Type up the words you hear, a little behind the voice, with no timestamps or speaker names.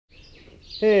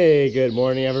Hey, good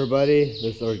morning everybody.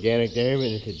 This is Organic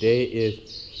Dairyman and today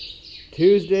is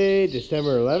Tuesday,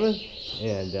 December 11th.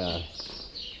 And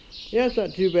yeah, it's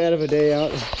not too bad of a day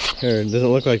out. Or it doesn't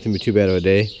look like it's gonna be too bad of a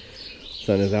day.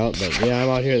 Sun is out, but yeah, I'm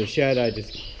out here in the shed. I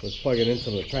just was plugging in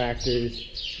some of the tractors.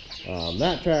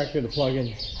 That tractor, the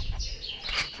plug-in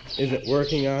isn't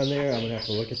working on there. I'm gonna have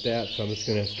to look at that, so I'm just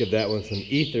gonna give that one some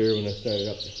ether when I start it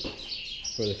up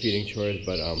for the feeding chores.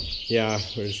 But yeah,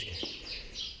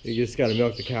 we just got to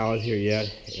milk the cows here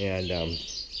yet, and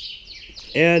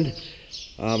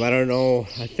I don't know.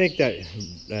 I think that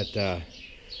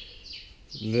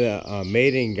the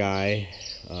mating guy,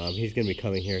 he's gonna be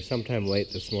coming here sometime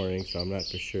late this morning, so I'm not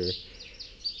for sure.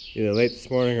 Either late this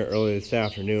morning or early this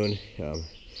afternoon.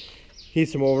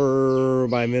 He's from over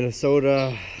by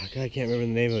Minnesota. I can't remember the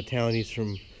name of the town he's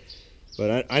from,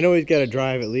 but I know he's got to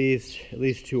drive at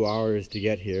least 2 hours to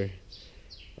get here.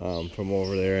 From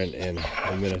over there in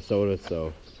Minnesota,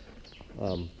 so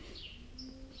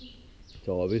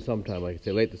it'll be sometime, like I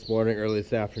say, late this morning, early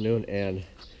this afternoon, and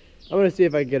I'm gonna see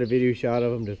if I can get a video shot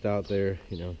of him just out there.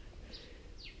 You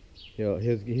know,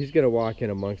 he's gonna walk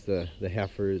in amongst the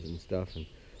heifers and stuff and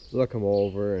look them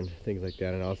over and things like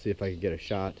that, and I'll see if I can get a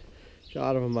shot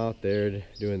of him out there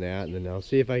doing that, and then I'll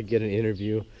see if I can get an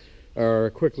interview or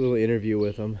a quick little interview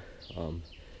with him.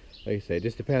 Like I say, it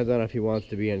just depends on if he wants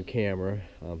to be on camera.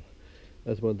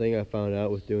 That's one thing I found out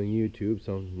with doing YouTube.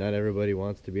 So not everybody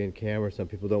wants to be on camera. Some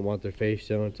people don't want their face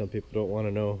shown. Some people don't want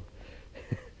to know.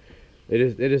 They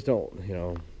just don't, you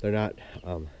know, they're not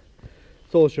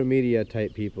social media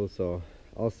type people. So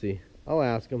I'll see. I'll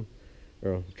ask him,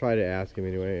 or I'll try to ask him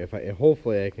anyway.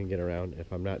 Hopefully I can get around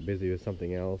if I'm not busy with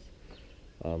something else.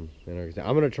 I'm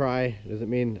gonna try. Doesn't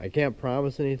mean I can't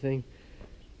promise anything,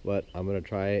 but I'm gonna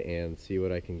try and see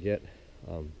what I can get.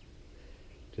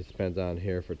 Just depends on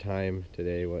here for time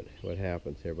today what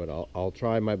happens here, but I'll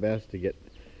try my best to get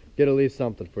at least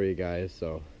something for you guys.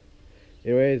 So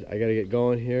anyways, I gotta get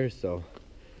going here, so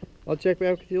I'll check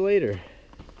back with you later.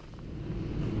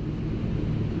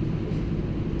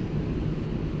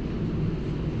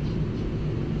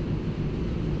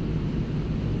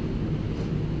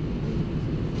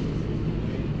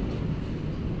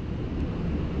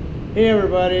 Hey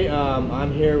everybody,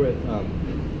 I'm here with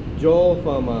Joel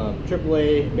from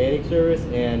AAA Mating Service,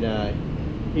 and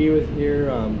he was here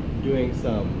doing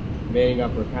some mating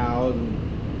up for cows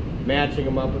and matching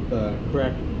them up with the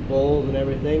correct bulls and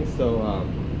everything. So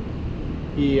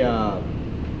he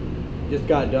just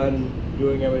got done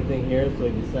doing everything here, so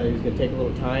he decided he was going to take a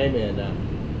little time, and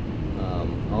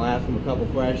I'll ask him a couple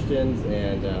questions,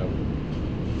 and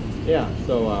yeah,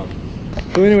 so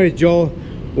anyways, Joel,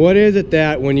 what is it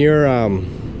that when you're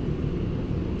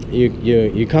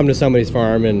you come to somebody's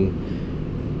farm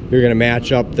and you're gonna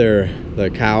match up the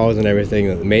cows and everything,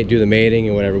 do the mating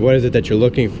and whatever? What is it that you're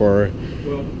looking for?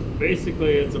 Well,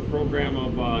 basically it's a program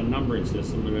of numbering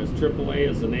system, and it's AAA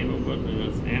is the name of it, and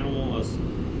it's Animal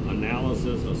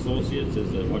Analysis Associates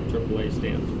is what AAA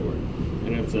stands for,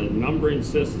 and it's a numbering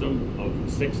system of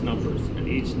 6 numbers, and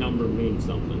each number means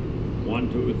something.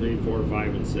 1, 2, 3, 4,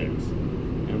 5, and 6.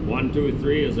 And 1, 2,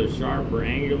 3 is a sharp or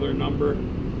angular number,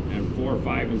 and 4,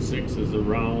 5, and 6 is a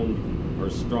round or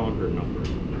stronger number.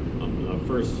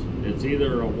 First, it's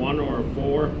either a 1 or a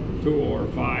 4, 2 or a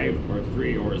 5, or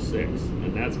 3 or a 6,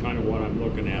 and that's kind of what I'm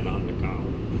looking at on the cow.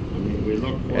 I mean, we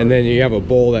look for. And then you have a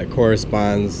bull that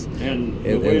corresponds. And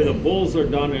the way the bulls are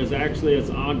done is actually it's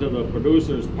onto the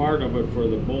producer's part of it for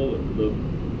the bull.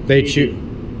 They choose.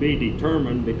 Be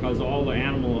determined, because all the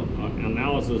animal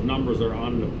analysis numbers are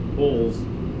on the bulls,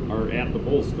 are at the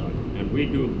bull stud, and we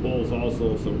do the bulls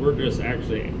also. So we're just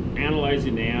actually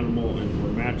analyzing the animal, and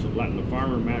we're letting the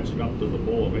farmer match it up to the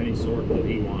bull of any sort that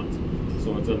he wants.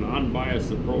 So it's an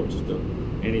unbiased approach to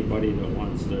anybody that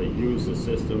wants to use the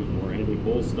system, or any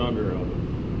bull stud or a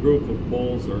group of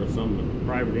bulls, or some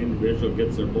private individual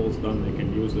gets their bulls done, they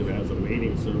can use it as a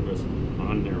mating service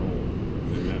on their own.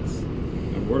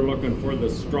 And we're looking for the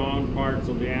strong parts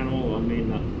of the animal. I mean,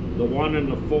 the 1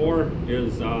 and the 4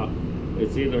 is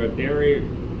it's either a dairy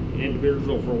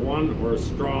individual for 1 or a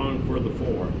strong for the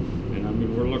 4. And I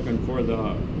mean, we're looking for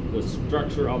the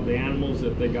structure of the animals,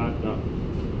 if they got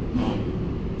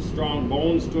strong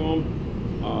bones to them,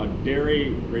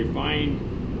 dairy refined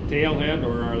tailhead,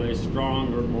 or are they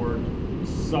strong or more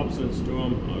substance to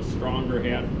them, a stronger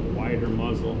head, a wider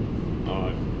muzzle,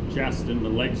 chest and the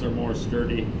legs are more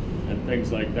sturdy, and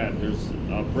things like that. There's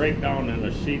a breakdown in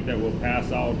a sheet that will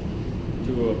pass out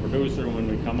to a producer when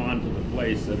we come onto the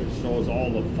place, that it shows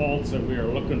all the faults that we are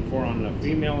looking for on the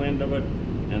female end of it,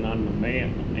 and on the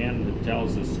male end it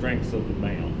tells the strengths of the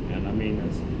male. And I mean,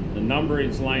 the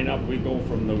numberings line up. We go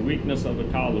from the weakness of the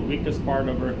cow, the weakest part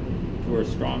of her, to her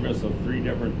strongest of 3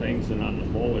 different things, and on the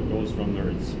bull it goes from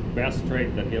their best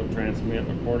trait that he'll transmit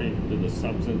according to the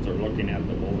substance or looking at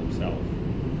the bull himself.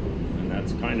 And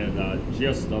that's kind of the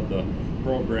gist of the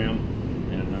program.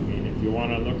 And I mean, if you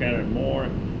want to look at it more,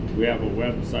 we have a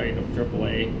website of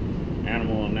AAA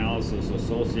Animal Analysis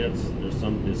Associates. There's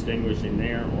some distinguishing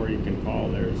there, or you can call.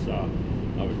 There's a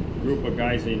group of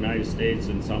guys in the United States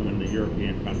and some in the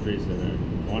European countries,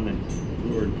 and one in,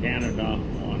 who are in Canada.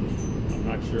 I'm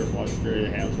not sure if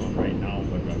Australia has one right now,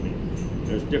 but I mean,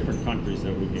 there's different countries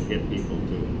that we can get people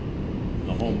to.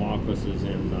 The home office is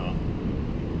in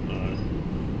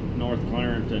North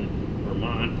Clarington,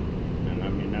 Vermont, and I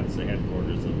mean, that's the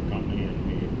headquarters of the company, and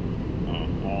we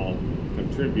all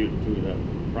contribute to the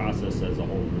process as a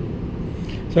whole group.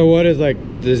 So what is, like,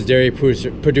 this dairy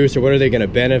producer, what are they going to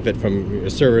benefit from a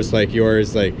service like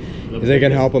yours? Like, is it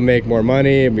going to help them make more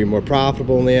money and be more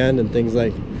profitable in the end and things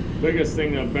like? Biggest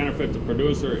thing that benefits the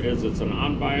producer is it's an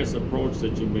unbiased approach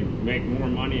that you make more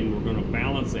money, and we're going to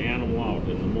balance the animal out.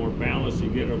 And the more balance you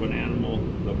get of an animal,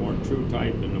 the more true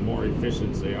type and the more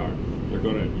efficient they are.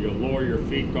 You'll lower your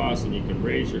feed costs, and you can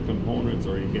raise your components,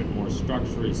 or you get more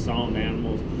structurally sound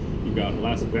animals. You got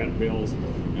less vet bills,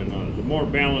 and the more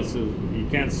balance is, you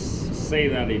can't say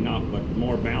that enough, but the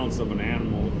more balance of an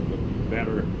animal, the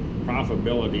better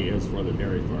profitability is for the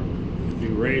dairy farmer. If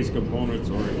you raise components,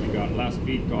 or if you got less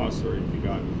feed costs, or if you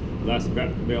got less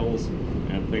vet bills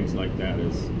and things like that,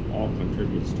 is all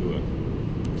contributes to it.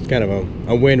 It's kind of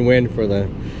a win-win for the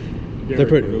dairy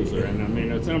producer. And I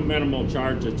mean, it's a minimal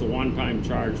charge. It's a one-time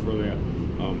charge for the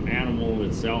animal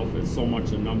itself. It's so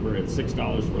much a number. It's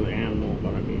 $6 for the animal,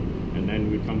 but I mean, and then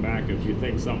we come back if you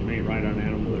think something ain't right on the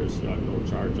animal. There's no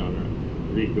charge on it.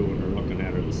 Redoing or looking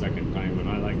at it a second time. And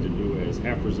I like to do as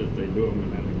heifers if they do them,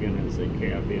 and then again as they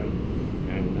calf in.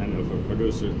 And then if a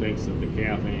producer thinks that the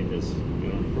calf ain't is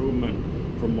an improvement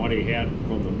from what he had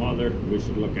from the mother, we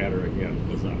should look at her again,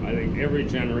 because I think every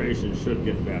generation should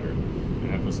get better.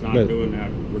 And if it's not doing that,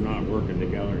 we're not working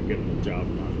together and getting the job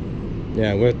done.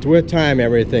 Yeah, with time,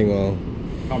 everything will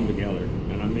come together.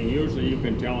 And I mean, usually you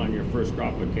can tell on your first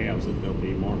crop of calves that there'll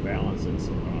be more balance and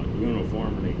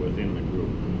uniformity within the group.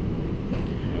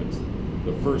 That's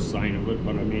the first sign of it,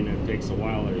 but I mean, it takes a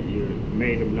while. You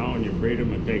made them now and you breed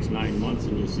them, it takes 9 months,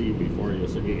 and you see before you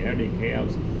had any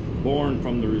calves born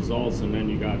from the results, and then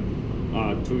you got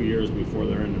 2 years before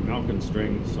they're in the milking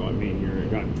string. So I mean, you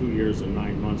got 2 years and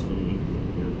 9 months from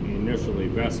your initial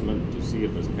investment to see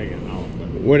if it's paying out. But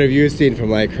what have you seen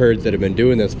from, like, herds that have been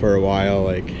doing this for a while?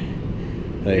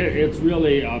 It's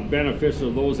really beneficial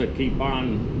to those that keep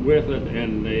on with it,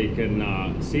 and they can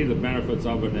see the benefits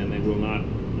of it, and they will not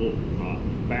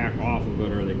back off of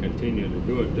it, or they continue to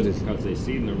do it just because they've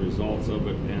seen the results of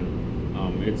it, and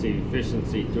it's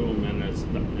efficiency to them, and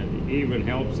it even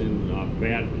helps in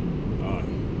bad,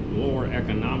 lower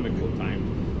economical times.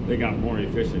 They got more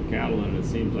efficient cattle, and it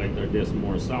seems like they're just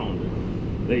more sound.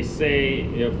 They say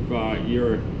if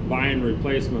you're buying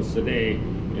replacements today,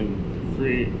 in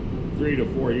 3 to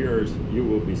 4 years, you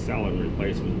will be selling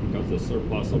replacements, because the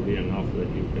surplus will be enough that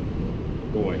you can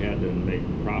go ahead and make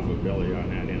profitability on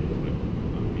that end of it.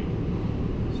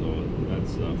 So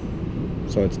that's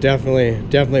so it's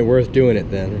definitely worth doing it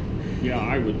then. Yeah,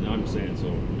 I'm saying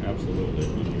so, absolutely.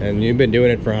 And you've been doing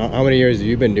it for how many years have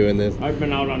you been doing this? I've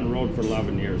been out on the road for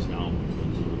 11 years now.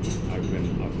 I've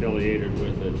been affiliated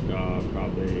with it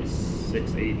probably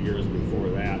 6-8 years before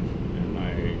that, and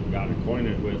I got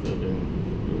acquainted with it,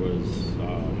 and it was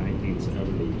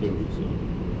 1972, so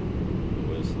it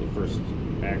was the first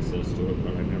access to it,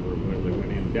 but I never really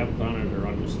went in depth on it or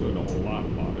understood a whole lot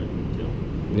about it until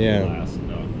the last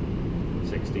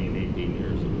 16-18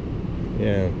 years of it.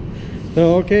 Yeah.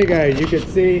 So okay, guys, you can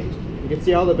see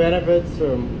all the benefits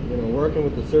from working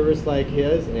with a service like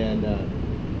his, and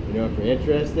if you're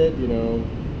interested, I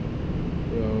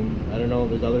don't know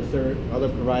if there's other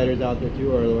providers out there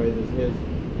too, or otherwise it's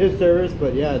his service,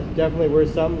 but yeah, it's definitely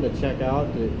worth something to check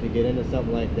out to get into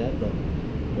something like that. But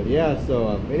yeah,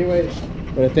 so anyways,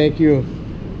 I want to thank you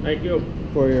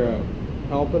for your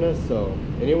helping us. So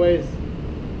anyways,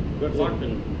 good luck,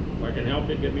 and if I can help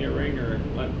you, give me a ring, or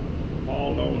let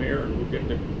Paul know here, and we'll get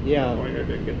acquainted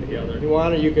and get together. If you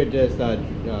want to, you could just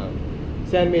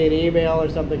send me an email or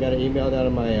something. Got an email down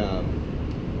on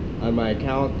my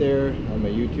account there on my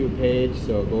YouTube page,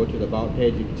 so go to the About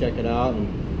page, you can check it out, and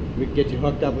we can get you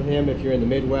hooked up with him. If you're in the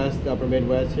Midwest, upper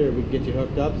Midwest here, we can get you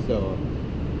hooked up. So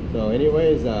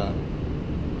anyways,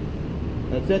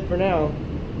 that's it for now.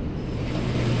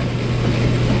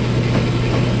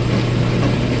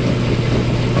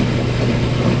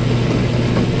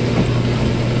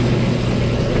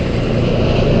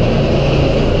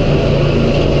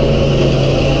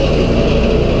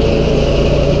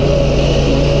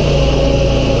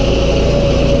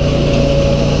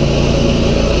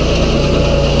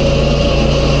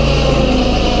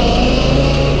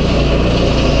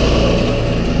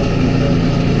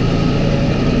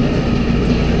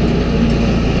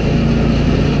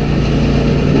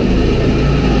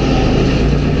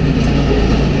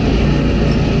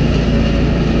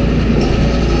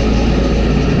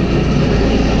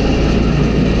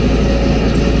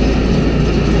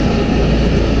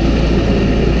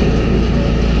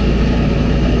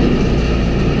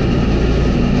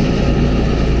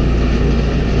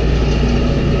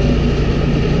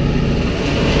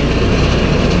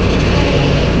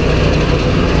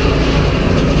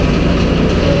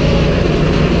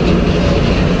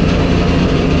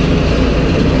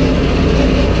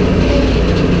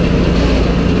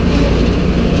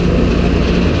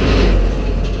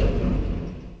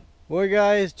 Well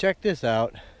guys, check this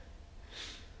out.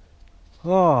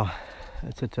 Oh,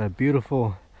 it's such a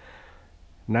beautiful,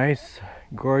 nice,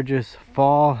 gorgeous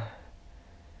fall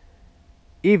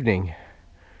evening.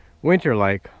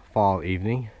 Winter-like fall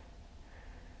evening.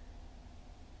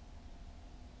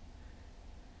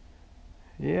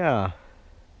 Yeah.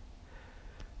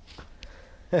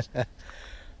 I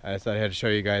just thought I had to show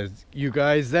you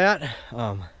guys that.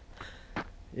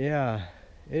 Yeah,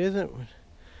 it isn't,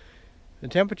 the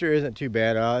temperature isn't too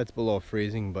bad. It's below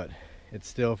freezing, but it's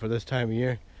still, for this time of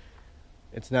year,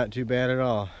 it's not too bad at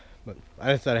all. But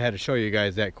I just thought I had to show you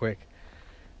guys that quick.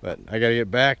 But I gotta get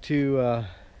back to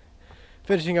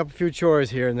finishing up a few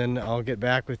chores here, and then I'll get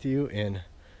back with you in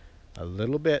a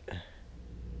little bit.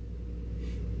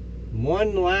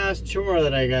 One last chore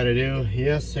that I gotta do.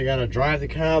 Yes, I gotta drive the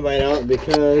combine out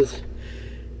because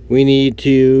we need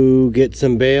to get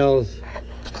some bales,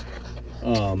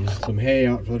 some hay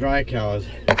out for the dry cows.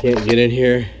 I can't get in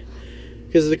here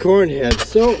because of the corn head.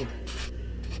 So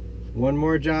one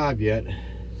more job yet.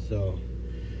 So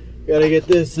gotta get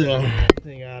this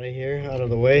thing out of here, out of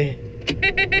the way.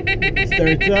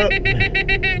 Starts up.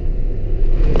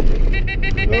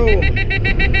 Oh.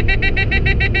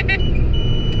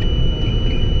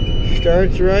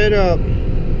 Starts right up.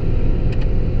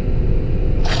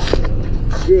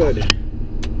 Good.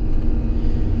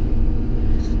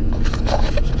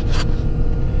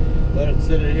 Let it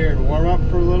sit in here and warm up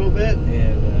for a little bit,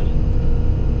 and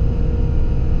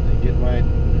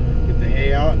get the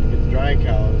hay out and get the dry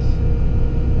cows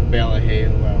a bale of hay.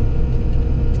 Well,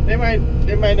 they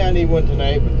might not need one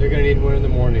tonight, but they're gonna need one in the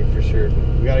morning for sure.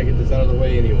 But we gotta get this out of the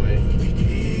way anyway.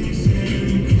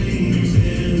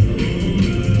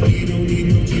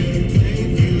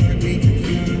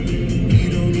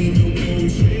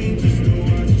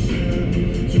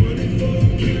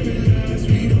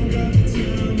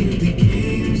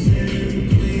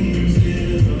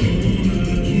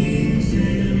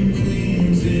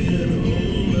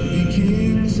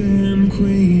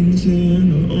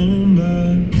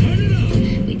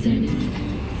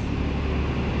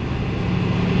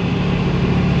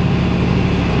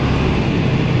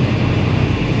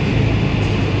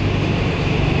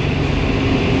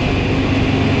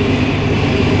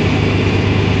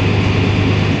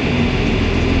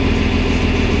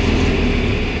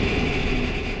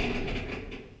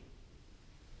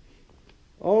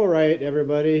 Alright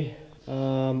everybody,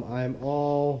 I'm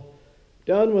all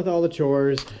done with all the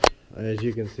chores. As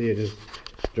you can see, I just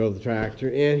drove the tractor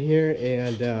in here,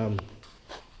 and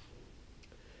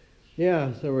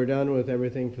yeah, so we're done with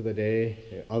everything for the day,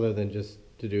 other than just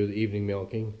to do the evening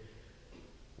milking.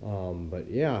 But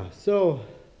yeah, so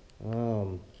I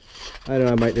don't know,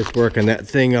 I might just work on that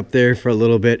thing up there for a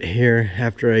little bit here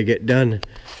after I get done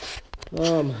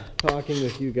talking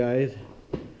with you guys.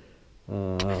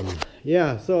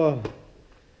 Yeah, so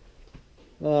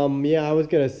yeah, I was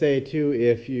gonna say too,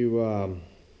 if you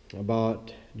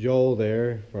about Joel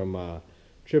there from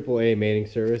AAA Mating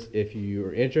Service, if you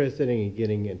are interested in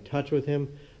getting in touch with him,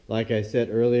 like I said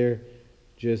earlier,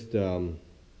 just go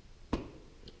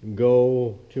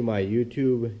to my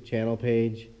YouTube channel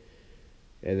page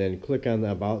and then click on the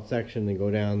About section and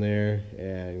go down there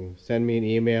and send me an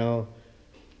email,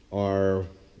 or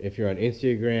if you're on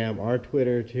Instagram or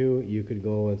Twitter too, you could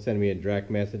go and send me a direct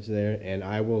message there, and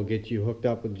I will get you hooked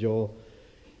up with Joel.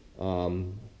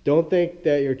 Don't think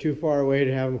that you're too far away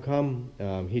to have him come.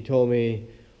 He told me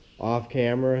off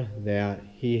camera that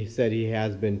he said he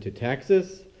has been to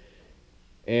Texas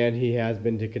and he has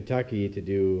been to Kentucky to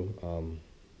do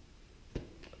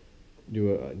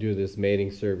this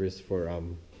mating service for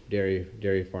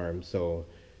dairy farms. So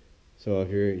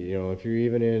if you're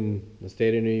even in the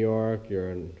state of New York, you're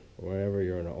in wherever,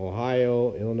 you're in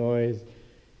Ohio, Illinois,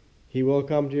 he will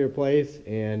come to your place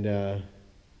and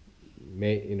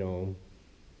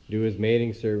do his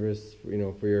mating service,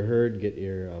 for your herd. Get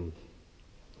your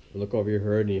look over your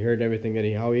herd, and you heard everything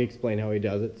that how he explained how he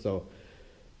does it. So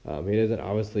he doesn't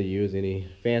obviously use any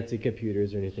fancy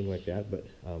computers or anything like that, but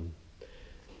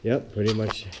yep, pretty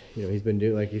much, he's been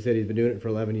doing, like he said, he's been doing it for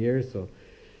 11 years. So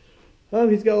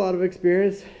he's got a lot of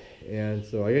experience, and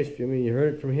so I guess, you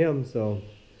heard it from him. So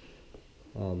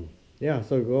yeah,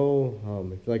 so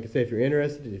go, like I say, if you're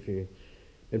interested, if you're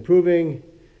improving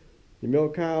your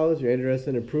milk cows, you're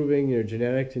interested in improving your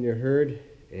genetics in your herd,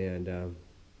 and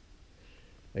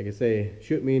like I say,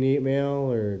 shoot me an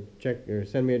email or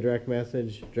send me a direct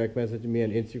message me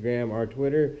on Instagram or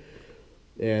Twitter,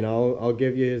 and I'll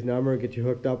give you his number, get you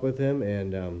hooked up with him,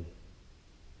 and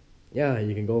yeah,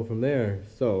 you can go from there.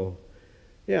 So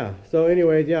yeah, so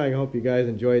anyways, yeah, I hope you guys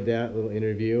enjoyed that little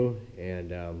interview,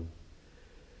 and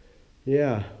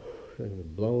yeah, like it's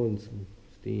blowing some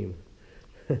steam.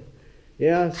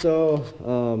 Yeah, so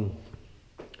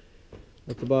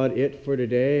that's about it for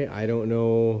today. I don't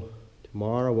know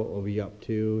tomorrow what we'll be up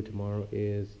to. Tomorrow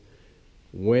is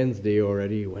Wednesday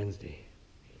already, Wednesday.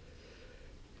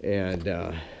 And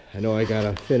I know I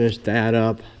gotta finish that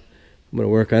up. I'm gonna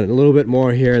work on it a little bit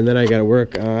more here, and then I gotta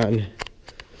work on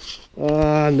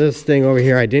this thing over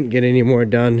here. I didn't get any more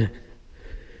done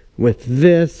with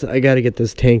this. I gotta get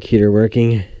this tank heater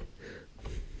working.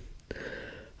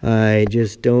 I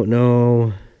just don't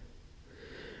know.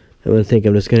 I think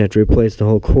I'm just gonna have to replace the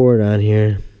whole cord on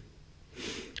here,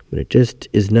 but it just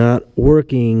is not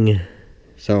working.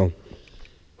 So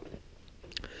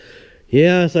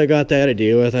yeah, so I got that to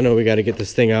deal with. I know we got to get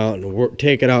this thing out and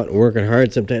take it out and working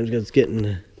hard sometimes because it's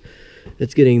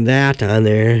getting that on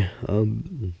there.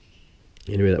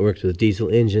 Anybody that works with diesel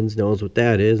engines knows what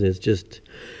that is. It's just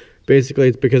basically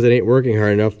it's because it ain't working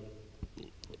hard enough.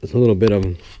 It's just a little bit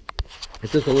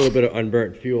of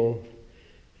unburnt fuel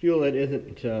that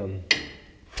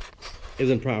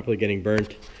isn't properly getting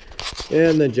burnt,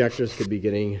 and the injectors could be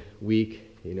getting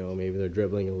weak. You know, maybe they're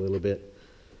dribbling a little bit.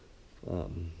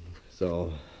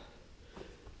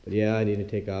 But yeah, I need to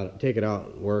take it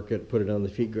out, work it, put it on the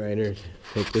feed grinder,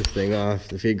 take this thing off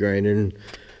the feed grinder, and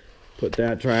put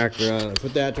that tractor on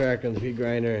the feed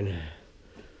grinder, and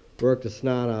work the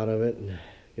snot out of it, and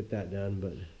get that done.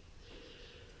 But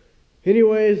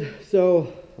anyways,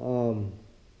 so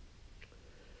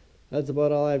that's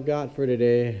about all I've got for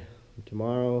today.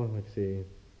 Tomorrow, let's see.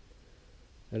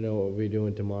 I know what we'll be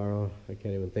doing tomorrow. I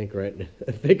can't even think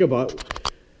think about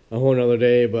a whole nother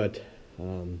day, but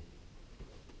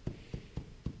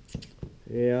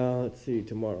yeah, let's see,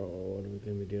 tomorrow, what are we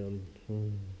going to be doing?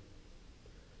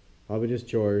 Probably just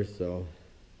chores, so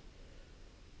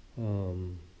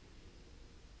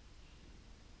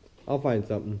I'll find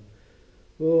something.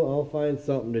 Well, I'll find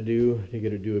something to do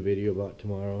a video about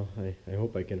tomorrow. I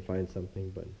hope I can find something,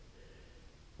 but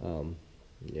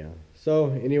yeah.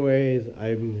 So anyways,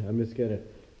 I'm just gonna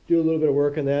do a little bit of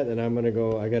work on that, and I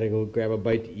gotta go grab a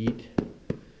bite to eat,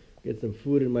 get some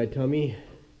food in my tummy,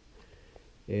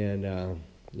 and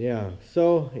yeah.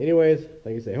 So anyways,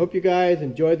 like I say, I hope you guys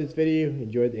enjoyed this video,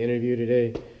 enjoyed the interview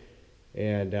today,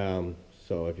 and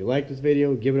so if you like this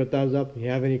video, give it a thumbs up. If you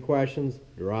have any questions,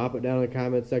 drop it down in the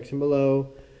comment section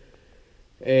below,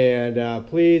 and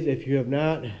please, if you have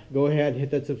not, go ahead and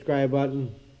hit that subscribe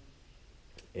button,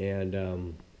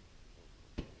 and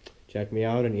check me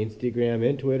out on Instagram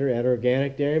and Twitter at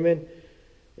Organic Dairyman.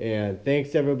 And thanks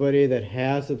to everybody that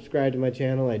has subscribed to my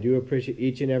channel. I do appreciate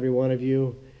each and every one of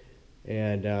you.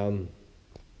 And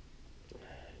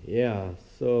yeah,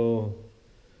 so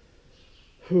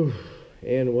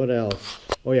and what else?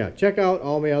 Oh yeah, check out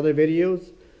all my other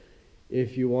videos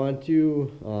if you want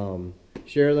to.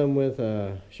 Share them with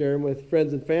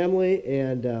friends and family.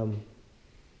 And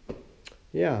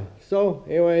yeah, so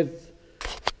anyways,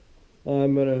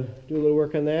 I'm gonna do a little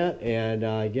work on that, and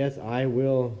I guess I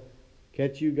will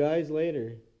catch you guys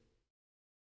later.